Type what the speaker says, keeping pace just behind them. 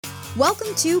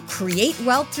Welcome to Create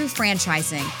Wealth Through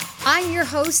Franchising. I'm your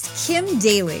host, Kim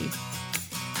Daly.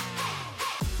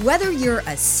 Whether you're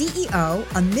a CEO,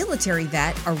 a military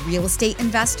vet, a real estate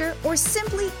investor, or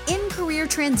simply in career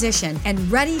transition and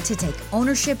ready to take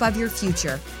ownership of your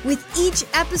future, with each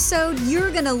episode, you're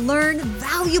going to learn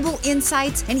valuable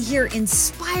insights and hear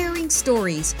inspiring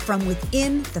stories from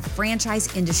within the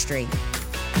franchise industry.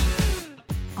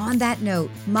 On that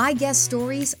note, my guest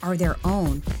stories are their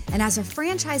own, and as a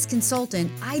franchise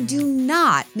consultant, I do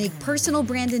not make personal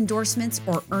brand endorsements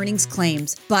or earnings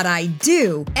claims, but I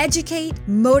do educate,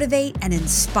 motivate, and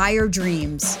inspire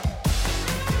dreams.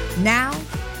 Now,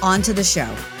 on to the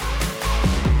show.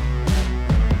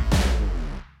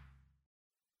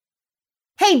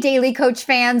 Hey, Daily Coach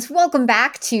fans, welcome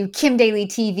back to Kim Daly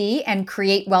TV and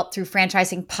Create Wealth Through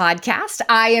Franchising podcast.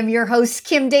 I am your host,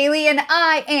 Kim Daly, and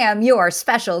I am your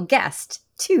special guest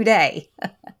today.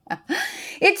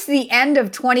 It's the end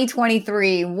of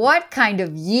 2023. What kind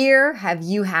of year have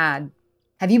you had?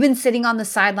 Have you been sitting on the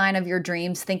sideline of your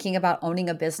dreams thinking about owning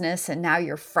a business and now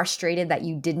you're frustrated that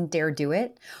you didn't dare do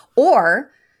it?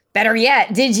 Or better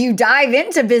yet, did you dive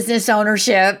into business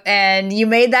ownership and you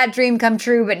made that dream come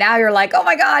true, but now you're like, oh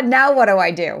my God, now what do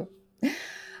I do?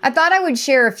 I thought I would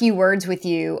share a few words with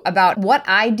you about what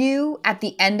I do at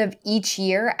the end of each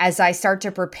year as I start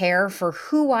to prepare for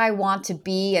who I want to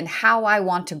be and how I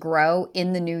want to grow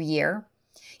in the new year.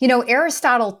 You know,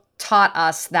 Aristotle taught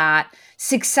us that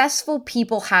successful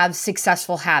people have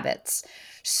successful habits.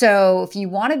 So if you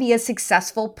want to be a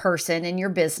successful person in your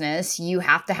business, you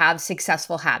have to have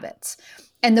successful habits.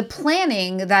 And the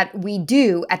planning that we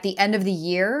do at the end of the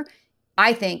year,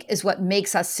 I think, is what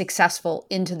makes us successful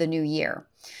into the new year.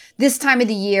 This time of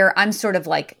the year, I'm sort of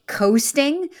like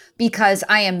coasting because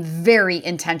I am very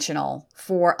intentional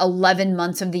for 11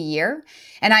 months of the year.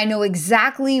 And I know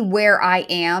exactly where I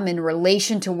am in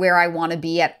relation to where I want to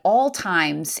be at all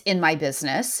times in my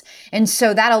business. And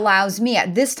so that allows me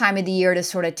at this time of the year to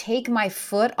sort of take my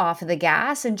foot off of the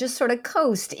gas and just sort of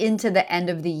coast into the end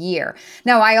of the year.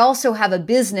 Now, I also have a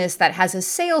business that has a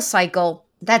sales cycle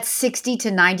that's 60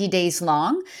 to 90 days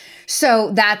long.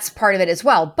 So that's part of it as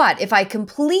well. But if I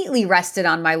completely rested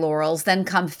on my laurels, then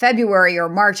come February or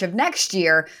March of next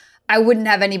year, I wouldn't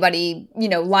have anybody,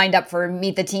 lined up for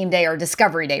Meet the Team Day or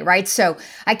Discovery Day, right? So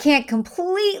I can't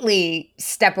completely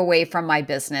step away from my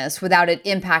business without it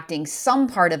impacting some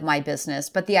part of my business.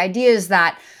 But the idea is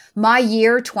that my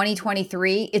year,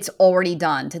 2023, it's already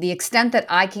done. To the extent that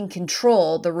I can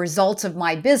control the results of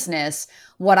my business,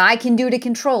 what I can do to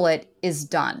control it is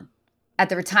done. At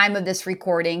the time of this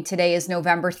recording, today is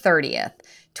November 30th,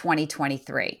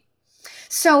 2023.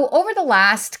 So over the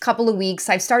last couple of weeks,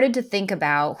 I've started to think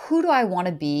about who do I want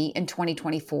to be in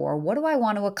 2024? What do I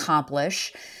want to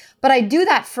accomplish? But I do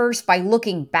that first by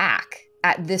looking back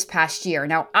at this past year.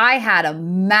 Now, I had a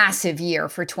massive year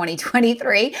for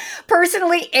 2023.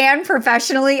 Personally and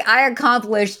professionally, I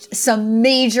accomplished some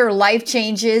major life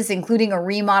changes, including a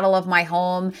remodel of my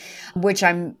home, which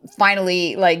I'm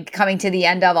finally coming to the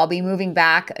end of. I'll be moving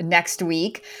back next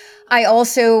week. I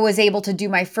also was able to do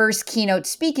my first keynote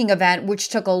speaking event, which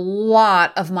took a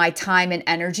lot of my time and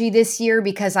energy this year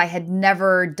because I had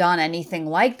never done anything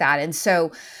like that. And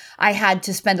so I had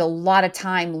to spend a lot of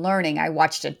time learning. I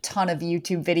watched a ton of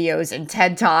YouTube videos and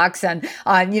TED Talks and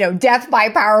on, death by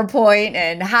PowerPoint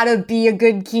and how to be a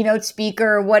good keynote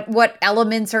speaker, what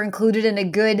elements are included in a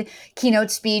good keynote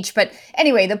speech. But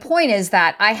anyway, the point is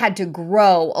that I had to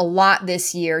grow a lot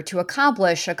this year to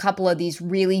accomplish a couple of these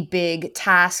really big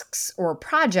tasks or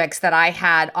projects that I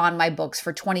had on my books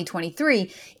for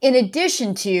 2023, in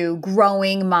addition to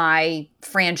growing my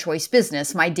franchise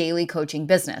business, my daily coaching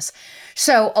business.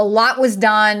 So a lot was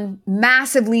done,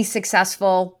 massively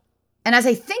successful. And as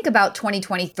I think about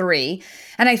 2023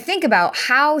 and I think about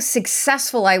how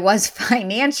successful I was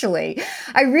financially,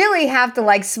 I really have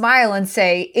to smile and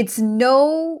say it's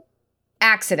no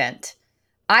accident.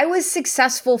 I was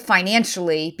successful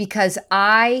financially because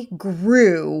I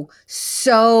grew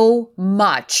so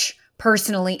much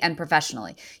personally and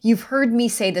professionally. You've heard me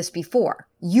say this before.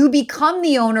 You become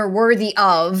the owner worthy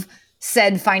of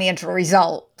said financial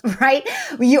result, right?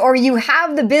 You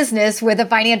have the business with a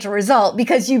financial result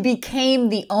because you became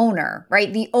the owner,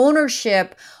 right? The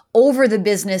ownership over the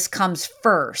business comes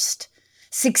first.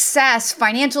 Success,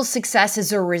 financial success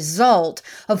is a result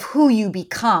of who you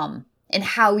become and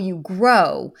how you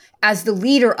grow as the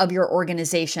leader of your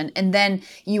organization. And then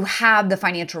you have the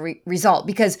financial result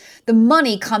because the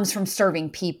money comes from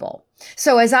serving people.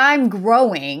 So as I'm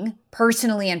growing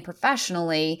personally and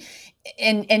professionally,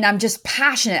 and I'm just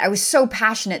passionate. I was so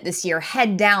passionate this year,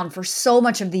 head down for so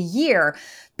much of the year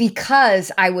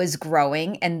because I was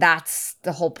growing, and that's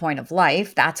the whole point of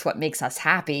life. That's what makes us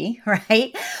happy,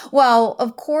 right? Well,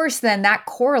 of course, then that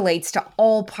correlates to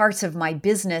all parts of my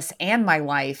business and my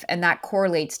life, and that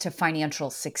correlates to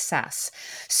financial success.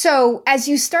 So as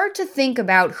you start to think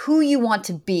about who you want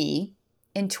to be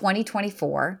in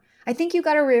 2024, I think you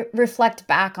got to reflect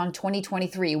back on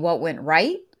 2023. What went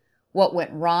right? What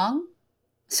went wrong?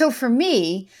 So for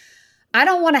me, I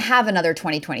don't want to have another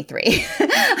 2023.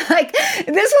 Like,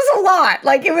 this was a lot.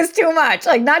 Like, it was too much.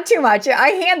 Like, not too much. I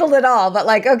handled it all, but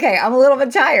like, okay, I'm a little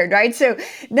bit tired, right? So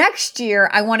next year,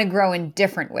 I want to grow in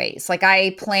different ways. Like,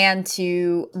 I plan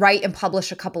to write and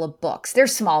publish a couple of books. They're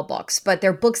small books, but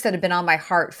they're books that have been on my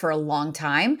heart for a long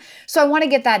time. So I want to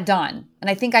get that done. And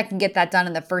I think I can get that done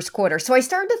in the first quarter. So I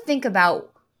started to think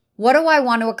about, what do I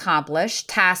want to accomplish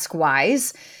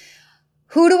task-wise?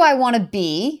 Who do I want to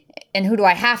be? And who do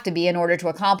I have to be in order to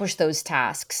accomplish those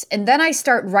tasks? And then I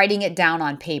start writing it down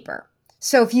on paper.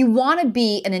 So if you want to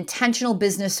be an intentional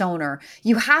business owner,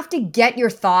 you have to get your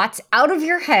thoughts out of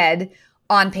your head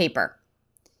on paper.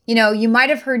 You know, you might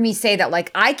have heard me say that,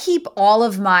 like, I keep all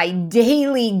of my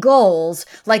daily goals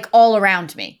like all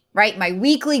around me, right? My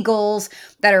weekly goals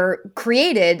that are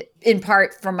created in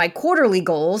part from my quarterly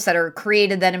goals that are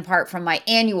created then in part from my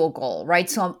annual goal, right?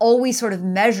 So I'm always sort of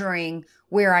measuring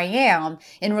where I am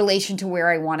in relation to where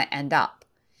I want to end up.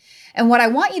 And what I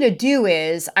want you to do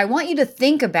is I want you to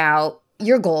think about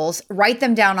your goals, write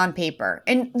them down on paper.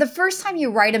 And the first time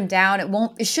you write them down,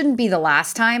 it shouldn't be the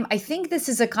last time. I think this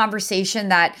is a conversation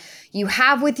that you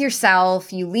have with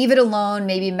yourself, you leave it alone,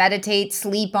 maybe meditate,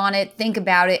 sleep on it, think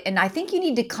about it. And I think you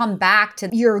need to come back to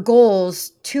your goals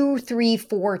 2, 3,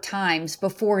 4 times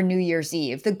before New Year's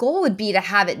Eve. The goal would be to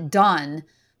have it done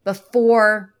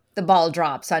before the ball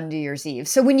drops on New Year's Eve.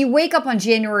 So when you wake up on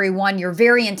January 1, you're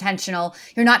very intentional.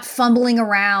 You're not fumbling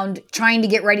around trying to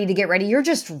get ready. You're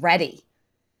just ready.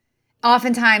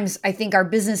 Oftentimes, I think our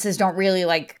businesses don't really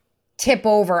like tip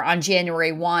over on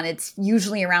January 1. It's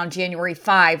usually around January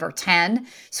 5 or 10.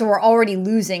 So we're already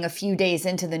losing a few days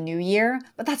into the new year,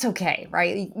 but that's okay,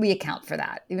 right? We account for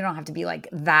that. We don't have to be like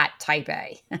that type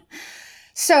A.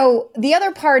 So the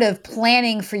other part of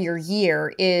planning for your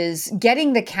year is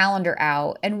getting the calendar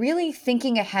out and really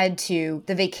thinking ahead to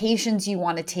the vacations you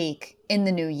want to take in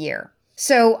the new year.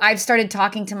 So I've started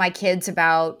talking to my kids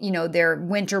about, their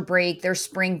winter break, their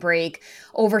spring break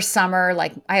over summer.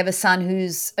 Like, I have a son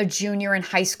who's a junior in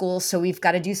high school, so we've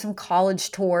got to do some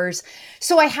college tours.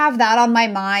 So I have that on my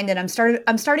mind, and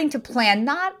I'm starting to plan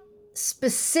not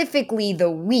specifically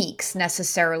the weeks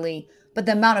necessarily, but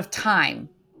the amount of time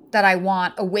that I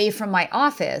want away from my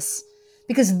office,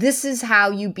 because this is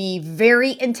how you be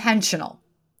very intentional.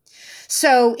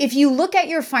 So if you look at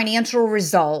your financial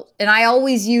result, and I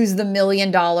always use the $1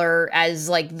 million as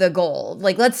like the goal,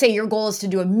 like let's say your goal is to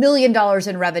do $1 million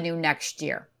in revenue next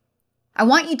year. I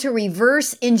want you to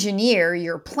reverse engineer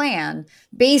your plan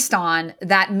based on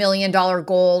that $1 million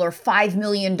goal or $5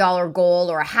 million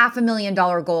goal or a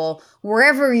 $500,000 goal,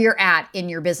 wherever you're at in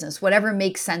your business, whatever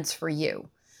makes sense for you.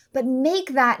 But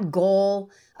make that goal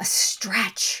a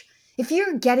stretch. If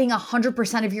you're getting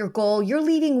 100% of your goal, you're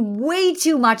leaving way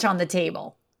too much on the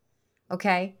table.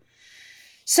 Okay?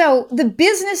 So the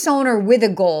business owner with a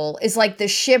goal is like the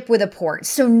ship with a port.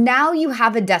 So now you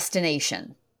have a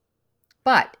destination.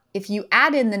 But if you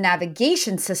add in the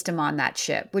navigation system on that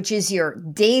ship, which is your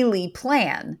daily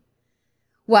plan,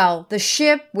 well, the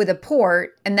ship with a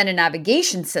port and then a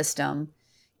navigation system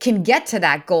can get to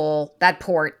that goal, that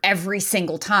port, every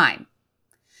single time.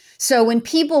 So when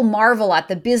people marvel at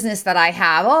the business that I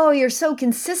have, oh, you're so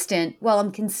consistent. Well,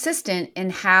 I'm consistent in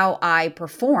how I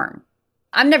perform.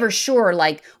 I'm never sure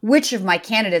like which of my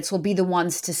candidates will be the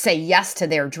ones to say yes to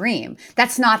their dream.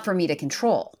 That's not for me to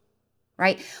control,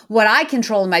 right? What I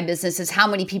control in my business is how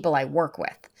many people I work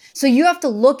with. So you have to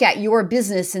look at your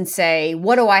business and say,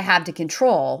 what do I have to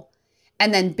control?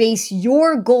 And then base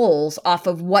your goals off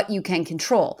of what you can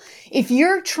control. If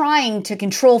you're trying to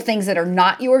control things that are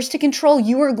not yours to control,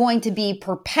 you are going to be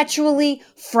perpetually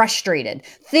frustrated.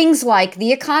 Things like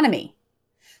the economy,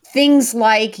 things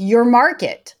like your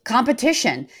market,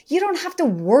 competition. You don't have to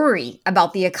worry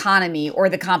about the economy or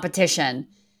the competition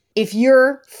if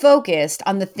you're focused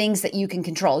on the things that you can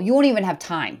control. You won't even have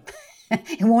time.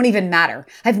 It won't even matter.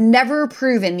 I've never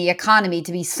proven the economy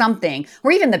to be something,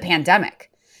 or even the pandemic,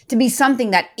 to be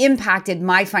something that impacted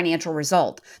my financial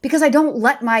result, because I don't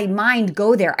let my mind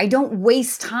go there. I don't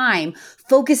waste time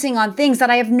focusing on things that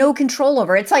I have no control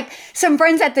over. It's like some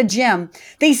friends at the gym,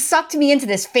 they sucked me into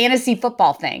this fantasy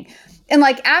football thing. And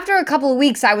like after a couple of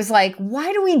weeks, I was like,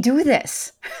 why do we do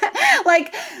this?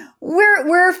 Like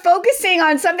we're focusing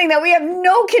on something that we have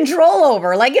no control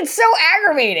over. Like it's so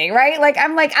aggravating, right?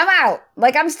 I'm out.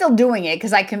 Like I'm still doing it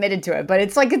because I committed to it. But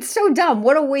it's like, it's so dumb.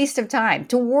 What a waste of time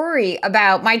to worry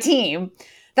about my team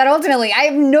that ultimately I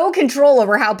have no control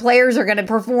over how players are going to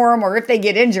perform or if they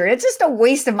get injured. It's just a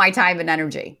waste of my time and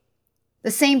energy.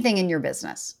 The same thing in your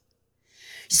business.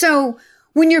 So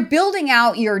when you're building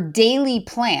out your daily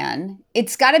plan,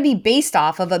 it's got to be based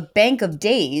off of a bank of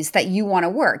days that you want to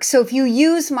work. So if you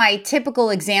use my typical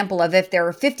example of if there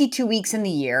are 52 weeks in the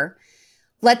year,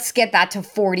 let's get that to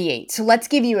 48. So let's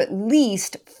give you at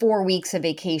least 4 weeks of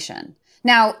vacation.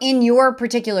 Now, in your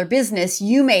particular business,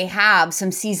 you may have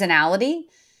some seasonality,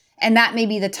 and that may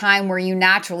be the time where you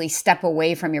naturally step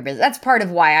away from your business. That's part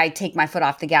of why I take my foot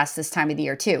off the gas this time of the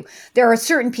year too. There are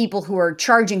certain people who are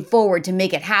charging forward to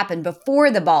make it happen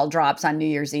before the ball drops on New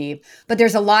Year's Eve. But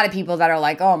there's a lot of people that are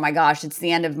like, oh my gosh, it's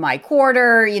the end of my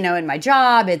quarter, in my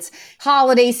job. It's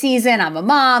holiday season. I'm a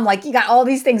mom. Like you got all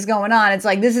these things going on. It's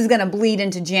like, this is going to bleed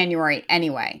into January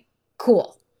anyway.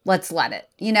 Cool. Let's let it,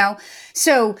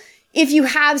 So if you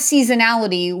have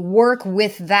seasonality, work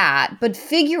with that, but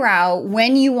figure out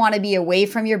when you want to be away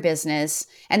from your business.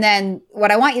 And then what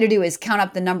I want you to do is count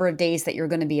up the number of days that you're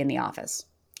going to be in the office.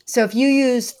 So if you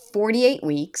use 48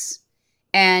 weeks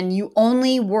and you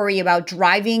only worry about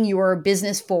driving your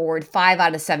business forward 5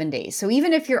 out of 7 days. So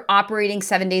even if you're operating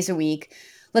 7 days a week,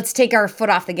 let's take our foot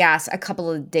off the gas a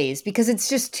couple of days because it's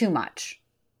just too much.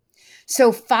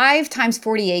 So 5 times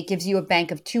 48 gives you a bank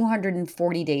of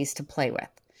 240 days to play with.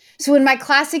 So in my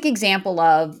classic example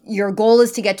of your goal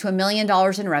is to get to $1 million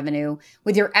in revenue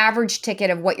with your average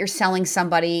ticket of what you're selling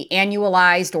somebody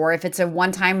annualized, or if it's a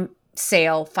one-time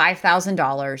sale,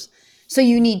 $5,000. So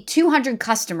you need 200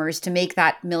 customers to make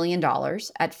that $1 million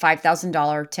at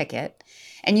 $5,000 ticket.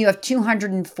 And you have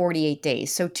 248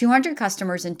 days. So 200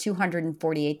 customers in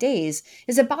 248 days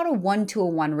is about a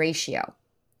 1-to-1 ratio.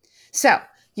 So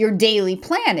your daily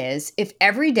plan is if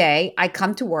every day I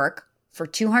come to work for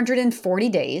 240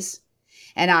 days,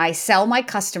 and I sell my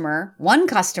one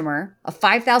customer, a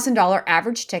 $5,000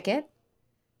 average ticket,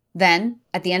 then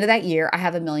at the end of that year, I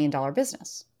have $1 million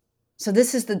business. So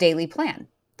this is the daily plan.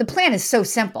 The plan is so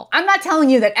simple. I'm not telling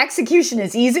you that execution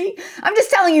is easy. I'm just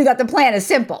telling you that the plan is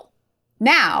simple.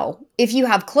 Now, if you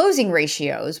have closing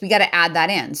ratios, we got to add that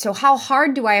in. So how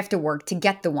hard do I have to work to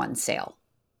get the one sale?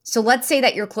 So let's say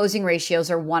that your closing ratios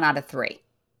are 1 out of 3.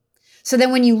 So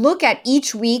then when you look at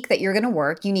each week that you're going to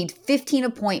work, you need 15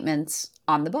 appointments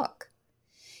on the book.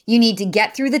 You need to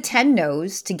get through the 10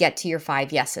 no's to get to your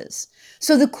 5 yeses.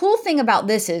 So the cool thing about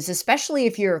this is, especially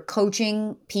if you're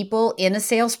coaching people in a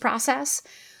sales process,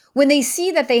 when they see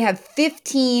that they have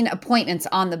 15 appointments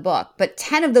on the book, but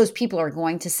 10 of those people are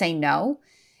going to say no,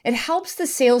 it helps the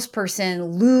salesperson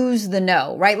lose the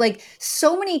no, right? Like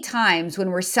so many times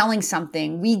when we're selling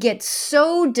something, we get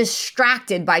so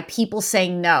distracted by people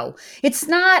saying no. It's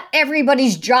not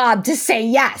everybody's job to say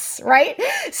yes, right?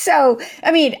 So,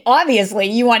 obviously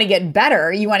you want to get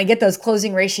better. You want to get those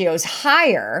closing ratios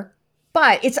higher.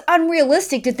 But it's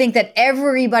unrealistic to think that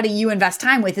everybody you invest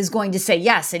time with is going to say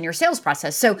yes in your sales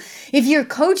process. So if you're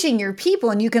coaching your people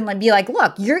and you can be like,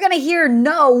 look, you're going to hear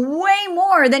no way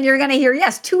more than you're going to hear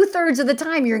yes. 2/3 of the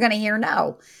time you're going to hear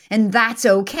no. And that's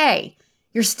okay.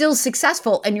 You're still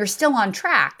successful and you're still on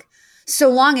track, so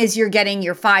long as you're getting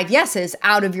your 5 yeses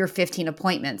out of your 15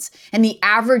 appointments. And the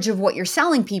average of what you're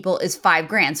selling people is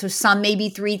 $5,000. So some may be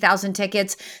 3,000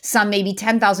 tickets, some may be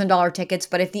 $10,000 tickets.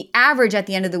 But if the average at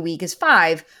the end of the week is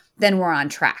 5, then we're on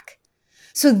track.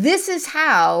 So this is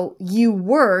how you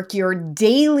work your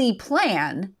daily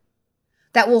plan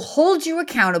that will hold you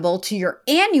accountable to your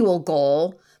annual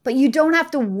goal, but you don't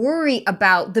have to worry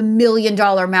about the $1 million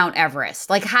Mount Everest.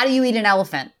 Like, how do you eat an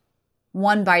elephant?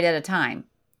 1 bite at a time.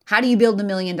 How do you build a $1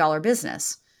 million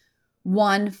business?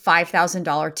 1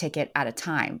 $5,000 ticket at a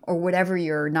time, or whatever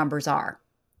your numbers are.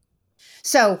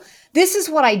 So this is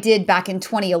what I did back in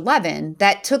 2011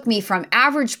 that took me from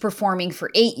average performing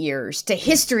for 8 years to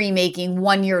history making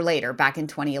 1 year later back in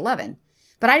 2011.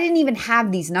 But I didn't even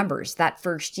have these numbers that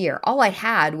first year. All I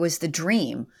had was the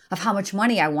dream of how much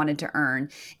money I wanted to earn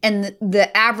and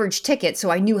the average ticket,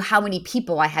 so I knew how many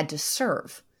people I had to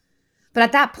serve. But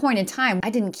at that point in time, I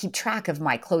didn't keep track of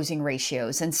my closing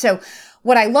ratios. And so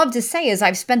what I love to say is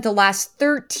I've spent the last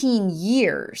 13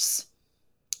 years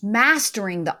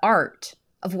mastering the art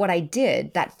of what I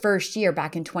did that first year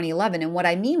back in 2011. And what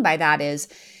I mean by that is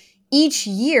each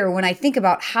year when I think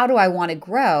about how do I want to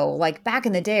grow, like back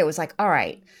in the day, it was like, all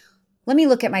right, let me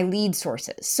look at my lead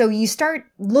sources. So you start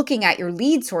looking at your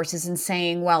lead sources and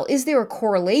saying, well, is there a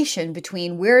correlation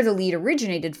between where the lead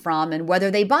originated from and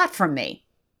whether they bought from me?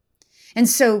 And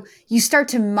so you start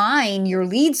to mine your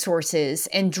lead sources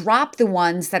and drop the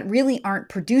ones that really aren't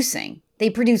producing. They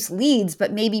produce leads,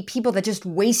 but maybe people that just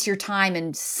waste your time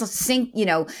and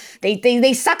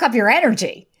they suck up your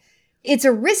energy. It's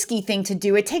a risky thing to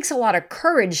do. It takes a lot of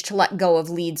courage to let go of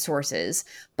lead sources.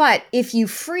 But if you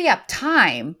free up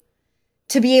time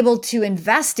to be able to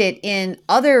invest it in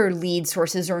other lead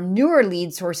sources or newer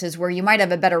lead sources where you might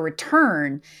have a better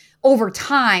return over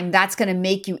time, that's going to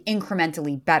make you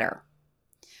incrementally better.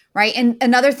 Right? And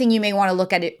another thing you may want to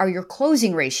look at are your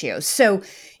closing ratios. So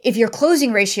if your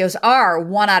closing ratios are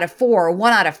 1 out of 4,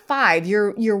 1 out of 5,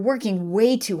 you're working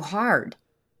way too hard.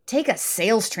 Take a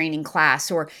sales training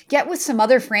class or get with some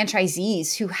other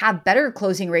franchisees who have better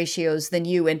closing ratios than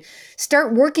you and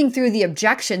start working through the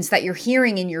objections that you're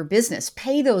hearing in your business.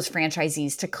 Pay those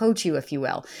franchisees to coach you, if you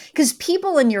will, because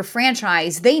people in your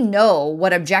franchise, they know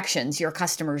what objections your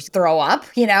customers throw up,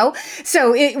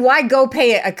 So why go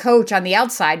pay a coach on the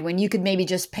outside when you could maybe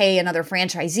just pay another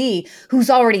franchisee who's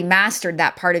already mastered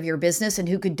that part of your business and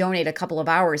who could donate a couple of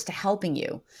hours to helping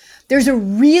you? There's a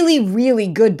really, really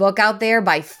good book out there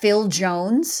by Phil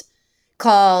Jones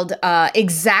called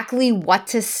Exactly What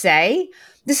to Say.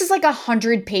 This is like a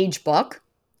 100-page book.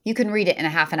 You can read it in a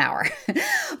half an hour.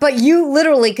 But you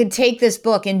literally could take this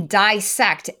book and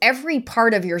dissect every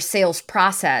part of your sales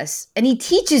process. And he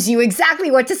teaches you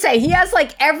exactly what to say. He has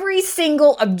like every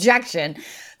single objection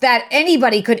that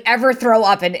anybody could ever throw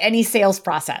up in any sales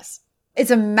process.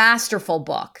 It's a masterful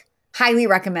book. Highly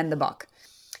recommend the book.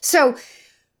 So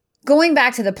going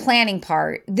back to the planning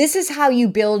part, this is how you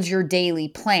build your daily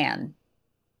plan.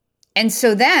 And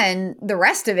so then the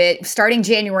rest of it, starting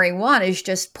January 1, is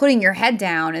just putting your head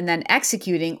down and then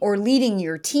executing or leading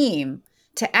your team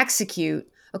to execute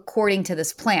according to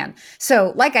this plan.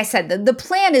 So like I said, the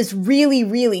plan is really,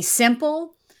 really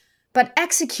simple, but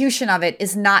execution of it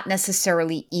is not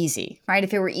necessarily easy, right?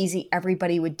 If it were easy,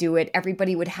 everybody would do it.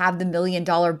 Everybody would have the $1 million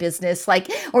business,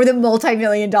 or the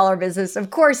multi-million-dollar business.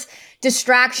 Of course,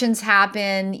 distractions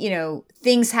happen,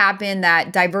 things happen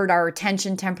that divert our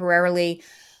attention temporarily.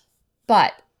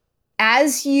 But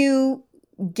as you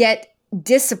get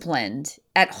disciplined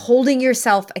at holding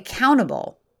yourself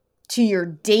accountable to your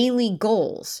daily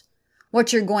goals,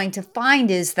 what you're going to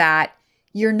find is that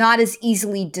you're not as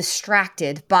easily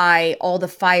distracted by all the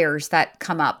fires that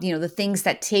come up, the things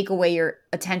that take away your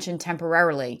attention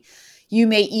temporarily. You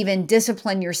may even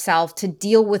discipline yourself to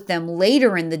deal with them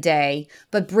later in the day,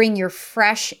 but bring your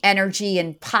fresh energy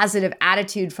and positive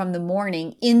attitude from the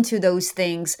morning into those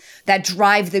things that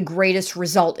drive the greatest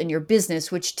result in your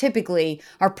business, which typically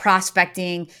are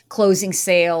prospecting, closing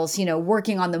sales,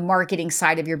 working on the marketing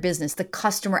side of your business, the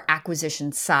customer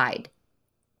acquisition side.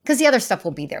 Because the other stuff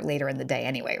will be there later in the day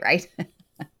anyway, right?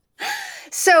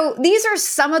 So these are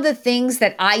some of the things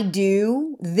that I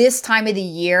do this time of the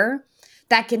year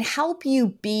that can help you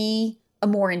be a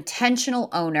more intentional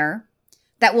owner,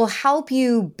 that will help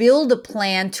you build a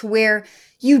plan to where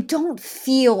you don't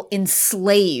feel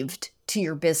enslaved to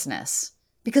your business.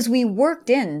 Because we worked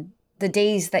in the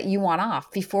days that you want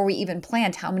off before we even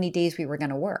planned how many days we were going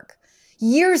to work.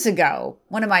 Years ago,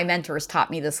 one of my mentors taught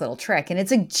me this little trick, and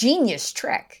it's a genius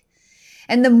trick.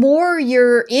 And the more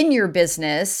you're in your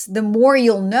business, the more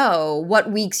you'll know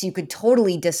what weeks you could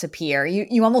totally disappear.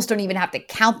 You almost don't even have to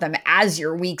count them as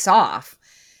your weeks off.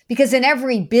 Because in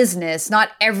every business,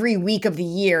 not every week of the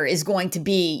year is going to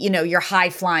be, your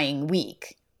high-flying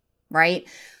week, right?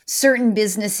 Certain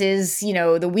businesses,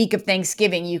 the week of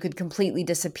Thanksgiving, you could completely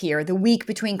disappear. The week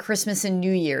between Christmas and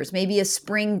New Year's, maybe a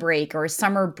spring break or a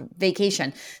summer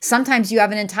vacation. Sometimes you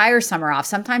have an entire summer off.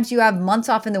 Sometimes you have months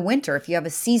off in the winter if you have a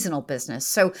seasonal business.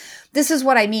 So this is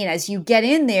what I mean. As you get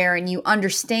in there and you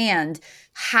understand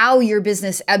how your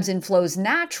business ebbs and flows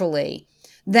naturally,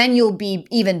 then you'll be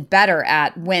even better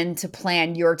at when to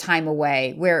plan your time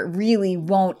away where it really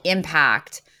won't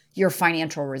impact your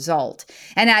financial result.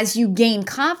 And as you gain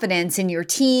confidence in your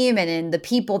team and in the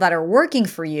people that are working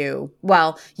for you,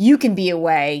 well, you can be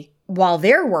away while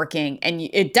they're working and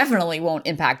it definitely won't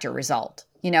impact your result.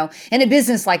 In a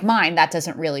business like mine, that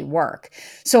doesn't really work.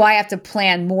 So I have to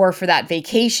plan more for that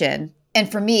vacation.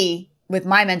 And for me, with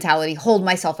my mentality, hold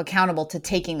myself accountable to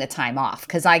taking the time off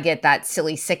because I get that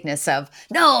silly sickness of,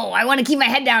 no, I want to keep my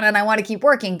head down and I want to keep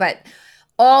working. But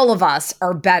all of us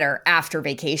are better after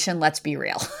vacation. Let's be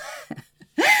real.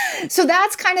 So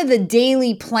that's kind of the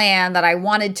daily plan that I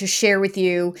wanted to share with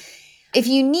you. If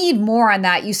you need more on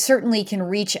that, you certainly can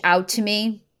reach out to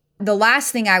me. The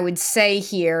last thing I would say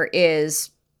here is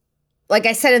like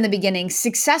I said in the beginning,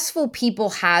 successful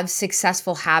people have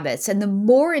successful habits. And the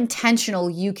more intentional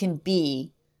you can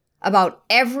be about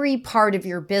every part of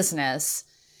your business,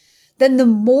 then the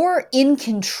more in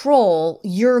control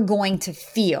you're going to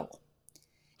feel.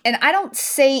 And I don't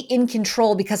say in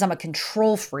control because I'm a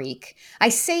control freak. I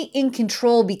say in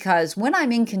control because when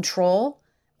I'm in control,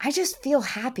 I just feel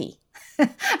happy.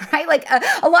 Right? Like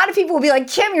a lot of people will be like,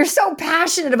 Kim, you're so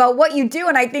passionate about what you do.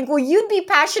 And I think, well, you'd be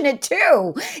passionate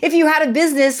too if you had a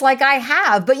business like I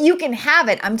have, but you can have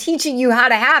it. I'm teaching you how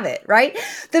to have it, right?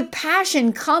 The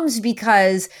passion comes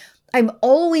because I'm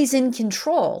always in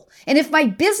control. And if my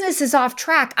business is off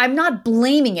track, I'm not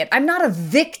blaming it. I'm not a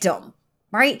victim,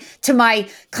 right? To my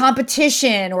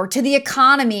competition or to the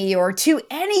economy or to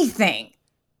anything.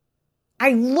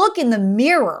 I look in the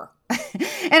mirror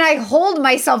and I hold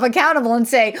myself accountable and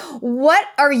say, what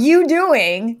are you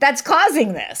doing that's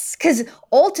causing this? Because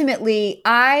ultimately,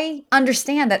 I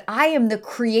understand that I am the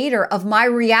creator of my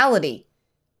reality.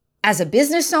 As a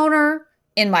business owner,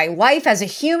 in my life as a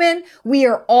human, we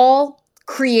are all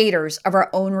creators of our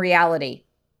own reality.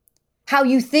 How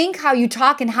you think, how you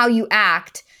talk, and how you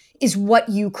act is what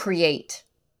you create.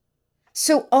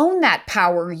 So own that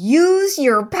power. Use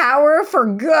your power for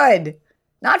good,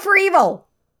 not for evil.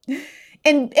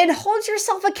 And hold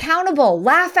yourself accountable.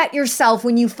 Laugh at yourself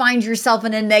when you find yourself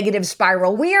in a negative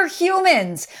spiral. We are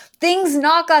humans. Things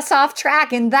knock us off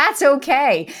track, and that's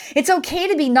okay. It's okay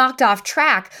to be knocked off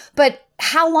track, but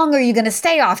how long are you going to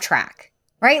stay off track?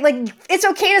 Right? Like, it's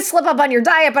okay to slip up on your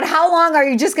diet, but how long are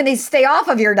you just going to stay off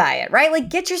of your diet? Right? Like,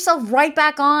 get yourself right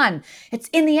back on. It's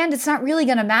in the end, it's not really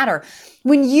going to matter.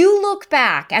 When you look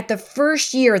back at the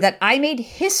first year that I made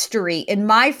history in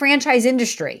my franchise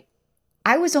industry,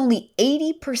 I was only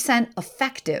 80%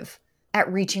 effective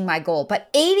at reaching my goal,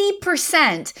 but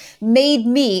 80% made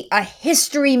me a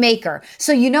history maker.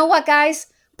 So you know what,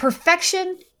 guys?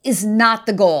 Perfection is not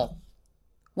the goal.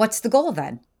 What's the goal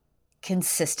then?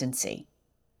 Consistency.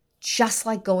 Just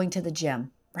like going to the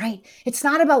gym, right? It's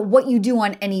not about what you do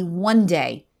on any one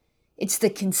day. It's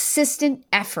the consistent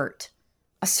effort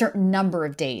a certain number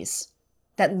of days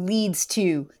that leads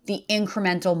to the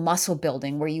incremental muscle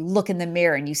building where you look in the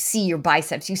mirror and you see your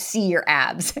biceps, you see your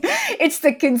abs. It's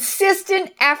the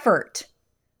consistent effort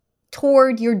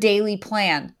toward your daily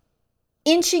plan,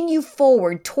 inching you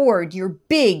forward toward your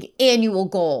big annual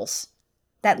goals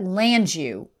that land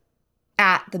you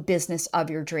at the business of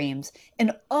your dreams.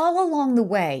 And all along the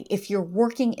way, if you're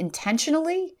working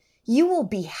intentionally, you will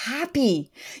be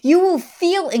happy. You will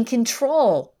feel in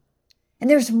control. And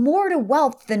there's more to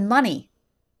wealth than money.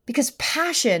 Because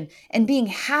passion and being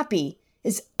happy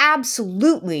is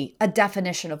absolutely a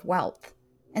definition of wealth.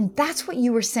 And that's what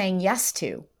you were saying yes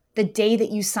to the day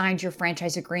that you signed your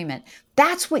franchise agreement.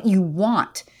 That's what you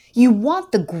want. You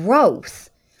want the growth.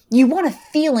 You want to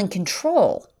feel in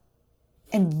control.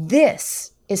 And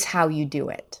this is how you do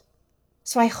it.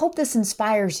 So I hope this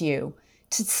inspires you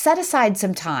to set aside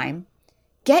some time,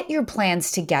 get your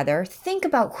plans together, think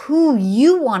about who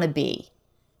you want to be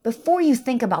before you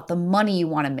think about the money you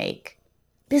want to make.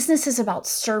 Business is about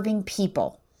serving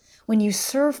people. When you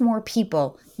serve more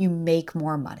people, you make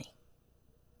more money.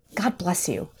 God bless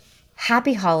you.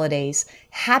 Happy holidays,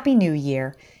 happy new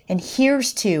year, and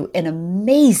here's to an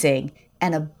amazing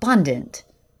and abundant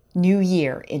new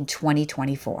year in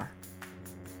 2024.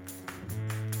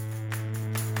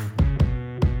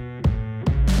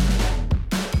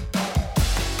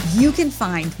 You can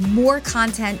find more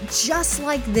content just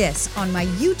like this on my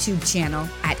YouTube channel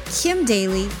at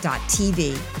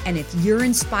kimdaly.tv. And if you're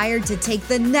inspired to take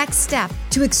the next step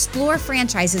to explore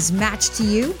franchises matched to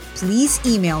you, please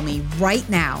email me right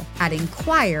now at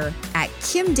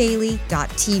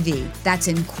inquire@kimdaly.tv. That's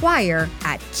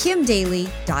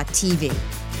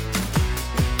inquire@kimdaly.tv.